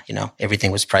 and,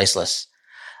 everything was priceless.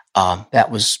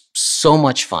 That was so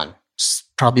much fun. It's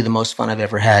probably the most fun I've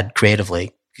ever had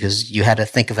creatively, because you had to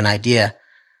think of an idea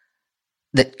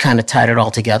that kind of tied it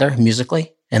all together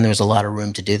musically, and there was a lot of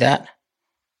room to do that.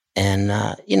 And,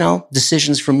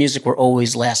 decisions for music were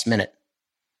always last minute.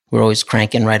 We're always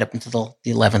cranking right up until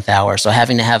the 11th hour. So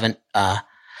having to have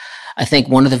I think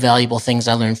one of the valuable things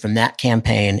I learned from that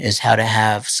campaign is how to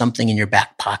have something in your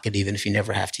back pocket, even if you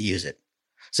never have to use it.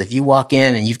 So if you walk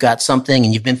in and you've got something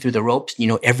and you've been through the ropes,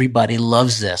 everybody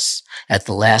loves this. At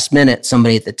the last minute,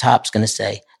 somebody at the top's going to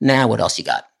say, "Nah, what else you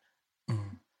got?"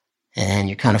 And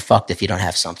you're kind of fucked if you don't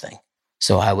have something.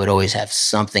 So I would always have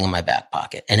something in my back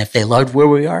pocket. And if they loved where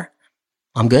we are,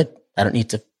 I'm good. I don't need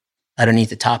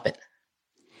to top it.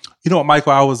 You know what,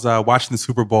 Michael? I was watching the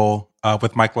Super Bowl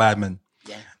with Mike Ladman.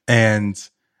 Yeah. And,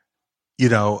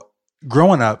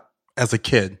 growing up as a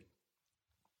kid,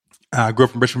 I grew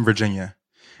up in Richmond, Virginia.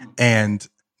 And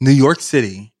New York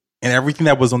City and everything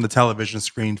that was on the television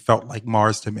screen felt like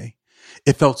Mars to me.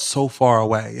 It felt so far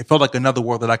away. It felt like another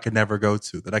world that I could never go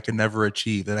to, that I could never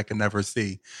achieve, that I could never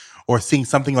see. Or seeing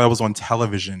something that was on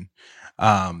television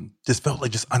just felt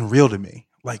like just unreal to me.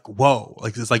 Like, whoa,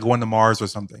 like it's like going to Mars or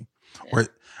something. Yeah.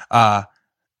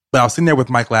 But I was sitting there with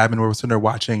Mike Ladman. We were sitting there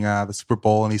watching the Super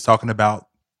Bowl, and he's talking about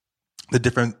the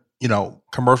different,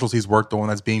 commercials he's worked on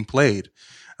that's being played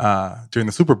during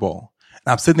the Super Bowl.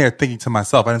 And I'm sitting there thinking to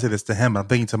myself, I didn't say this to him, but I'm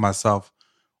thinking to myself,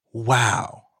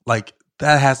 wow, like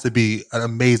that has to be an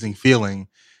amazing feeling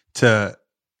to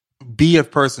be a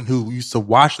person who used to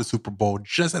watch the Super Bowl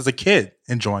just as a kid,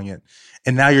 enjoying it.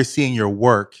 And now you're seeing your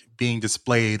work being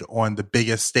displayed on the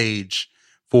biggest stage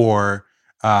for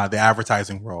the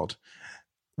advertising world.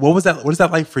 What is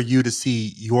that like for you to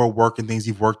see your work and things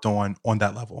you've worked on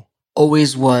that level?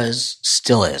 Always was,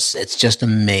 still is. It's just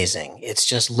amazing. It's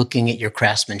just looking at your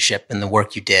craftsmanship and the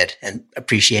work you did and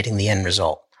appreciating the end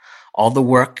result. All the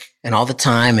work and all the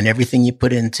time and everything you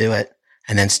put into it,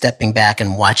 and then stepping back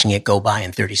and watching it go by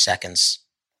in 30 seconds.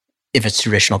 If it's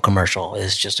traditional commercial,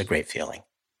 is just a great feeling.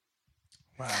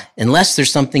 Wow. Unless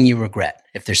there's something you regret.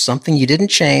 If there's something you didn't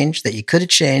change, that you could have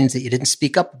changed, that you didn't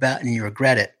speak up about and you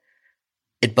regret it,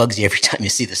 it bugs you every time you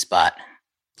see the spot.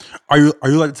 Are you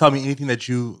allowed to tell me anything that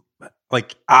you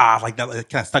like that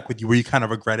kind of stuck with you where you kind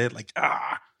of regret it? Like,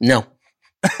 No.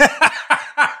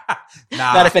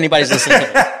 Nah. Not if anybody's listening to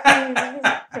this.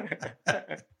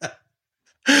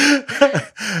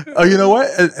 Oh, you know what?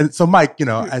 And so, Mike,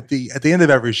 at the end of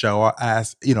every show, I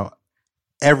ask,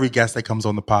 every guest that comes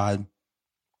on the pod,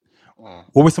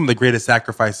 what were some of the greatest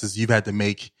sacrifices you've had to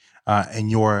make in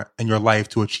your life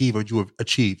to achieve what you have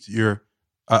achieved? You're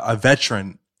a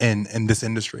veteran in this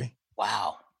industry.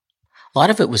 Wow. A lot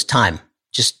of it was time,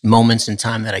 just moments in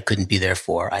time that I couldn't be there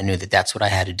for. I knew that that's what I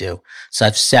had to do. So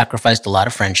I've sacrificed a lot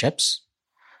of friendships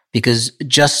because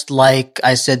just like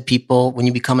I said, people, when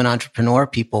you become an entrepreneur,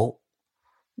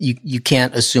 you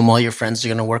can't assume all your friends are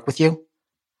going to work with you.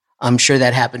 I'm sure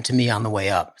that happened to me on the way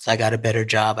up. So I got a better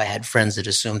job. I had friends that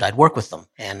assumed I'd work with them,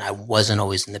 and I wasn't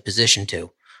always in the position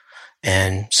to.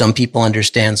 And some people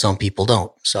understand, some people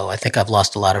don't. So I think I've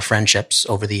lost a lot of friendships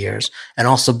over the years. And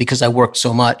also because I worked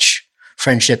so much,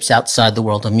 friendships outside the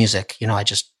world of music, I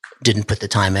just didn't put the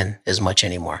time in as much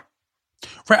anymore.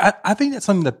 Right. I think that's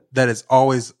something that is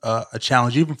always a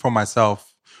challenge, even for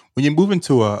myself. When you move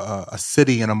into a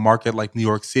city in a market like New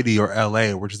York City or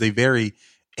LA, which is a very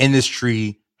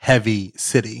industry heavy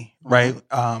city, right?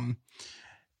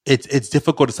 It's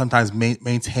difficult to sometimes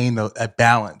maintain that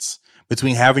balance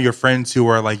between having your friends who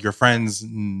are like your friends,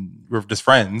 and we're just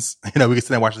friends, we can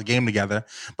sit and watch the game together.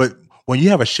 But when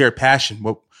you have a shared passion,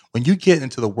 when you get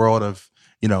into the world of,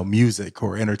 music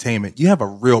or entertainment, you have a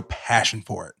real passion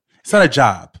for it. It's not a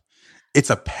job. It's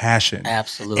a passion.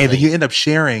 Absolutely. And then you end up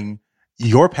sharing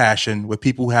your passion with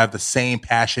people who have the same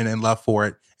passion and love for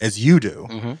it as you do,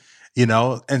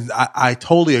 and I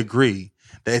totally agree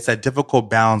that it's that difficult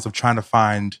balance of trying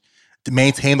to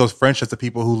maintain those friendships with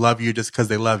people who love you just because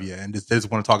they love you and they just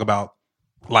want to talk about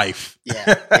life.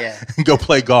 Yeah. And go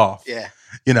play golf. Yeah.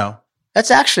 That's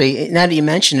actually, now that you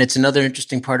mention, it's another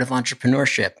interesting part of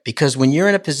entrepreneurship, because when you're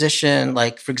in a position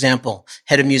like, for example,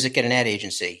 head of music at an ad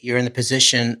agency, you're in the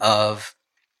position of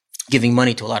giving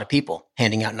money to a lot of people,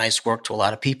 handing out nice work to a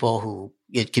lot of people who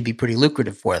it could be pretty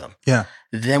lucrative for them. Yeah.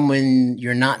 Then when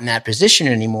you're not in that position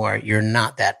anymore, you're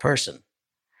not that person.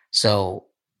 So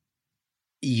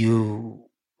you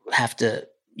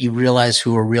realize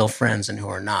who are real friends and who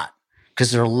are not.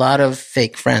 Because there are a lot of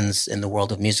fake friends in the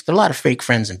world of music. There are a lot of fake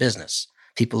friends in business.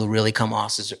 People who really come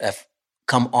off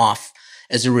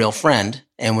as a real friend.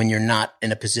 And when you're not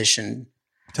in a position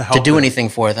to do anything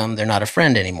for them, they're not a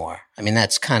friend anymore. I mean,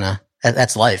 that's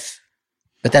life.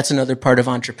 But that's another part of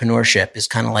entrepreneurship, is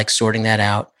kind of like sorting that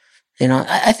out.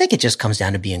 I think it just comes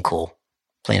down to being cool,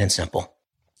 plain and simple.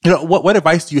 What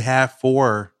advice do you have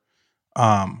for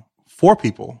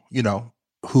people,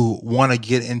 who want to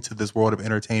get into this world of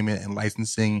entertainment and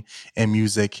licensing and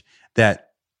music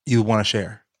that you want to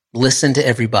share? Listen to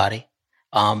everybody.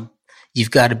 You've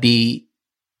got to be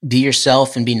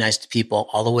yourself and be nice to people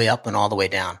all the way up and all the way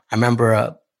down. I remember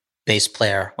a bass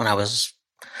player when I was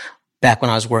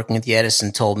working at the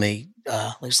Edison told me,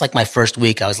 it was like my first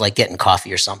week, I was like getting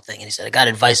coffee or something. And he said, I got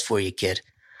advice for you, kid.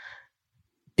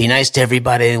 Be nice to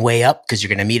everybody on the way up, because you're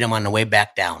going to meet them on the way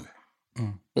back down.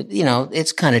 But,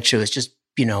 it's kind of true. It's just,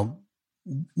 be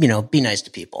nice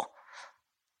to people.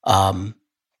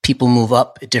 People move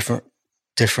up at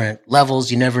different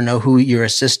levels. You never know who your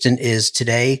assistant is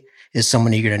today is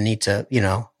someone you're going to need to,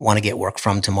 want to get work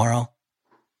from tomorrow.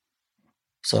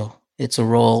 So it's a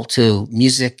role too.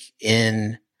 Music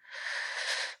in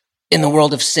the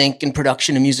world of sync and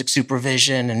production and music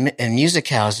supervision and music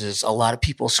houses, a lot of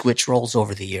people switch roles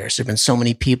over the years. There have been so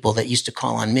many people that used to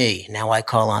call on me. Now I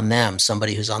call on them.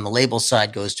 Somebody who's on the label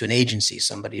side goes to an agency.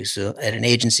 Somebody who's at an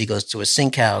agency goes to a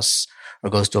sync house or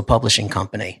goes to a publishing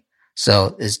company.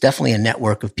 So there's definitely a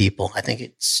network of people. I think you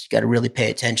got to really pay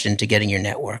attention to getting your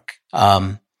network.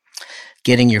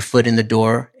 Getting your foot in the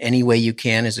door any way you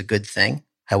can is a good thing.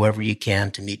 However you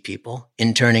can to meet people.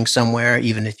 Interning somewhere,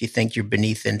 even if you think you're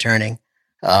beneath interning.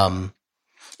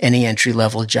 Any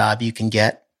entry-level job you can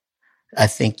get. I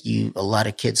think a lot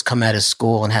of kids come out of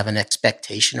school and have an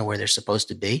expectation of where they're supposed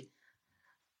to be.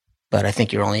 But I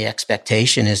think your only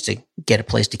expectation is to get a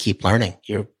place to keep learning.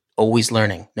 You're always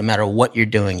learning. No matter what you're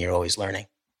doing, you're always learning.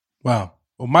 Wow.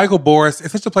 Well, Michael Boris,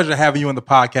 it's such a pleasure having you on the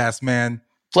podcast, man.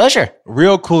 Pleasure.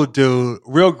 Real cool dude.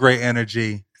 Real great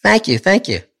energy. Thank you.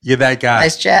 You're that guy.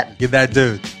 Nice chatting. You're that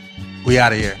dude. We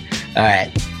out of here. All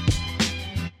right.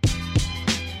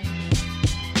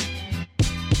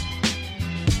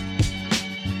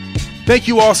 Thank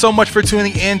you all so much for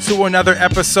tuning in to another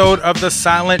episode of the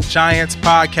Silent Giants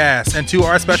podcast, and to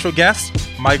our special guest,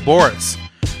 Mike Boris.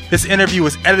 This interview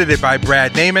was edited by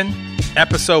Brad Naiman.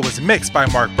 Episode was mixed by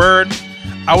Mark Bird.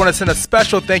 I want to send a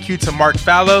special thank you to Mark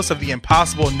Fallows of the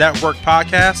Impossible Network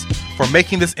podcast for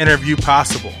making this interview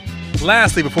possible.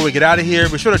 Lastly, before we get out of here,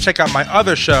 be sure to check out my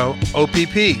other show,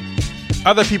 OPP.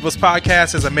 Other People's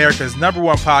Podcast is America's #1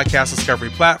 podcast discovery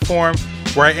platform,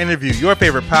 where I interview your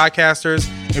favorite podcasters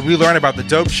and we learn about the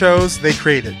dope shows they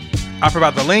created. I'll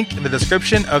provide the link in the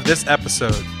description of this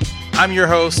episode. I'm your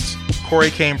host, Corey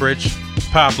Cambridge.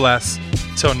 God bless.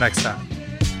 Till next time.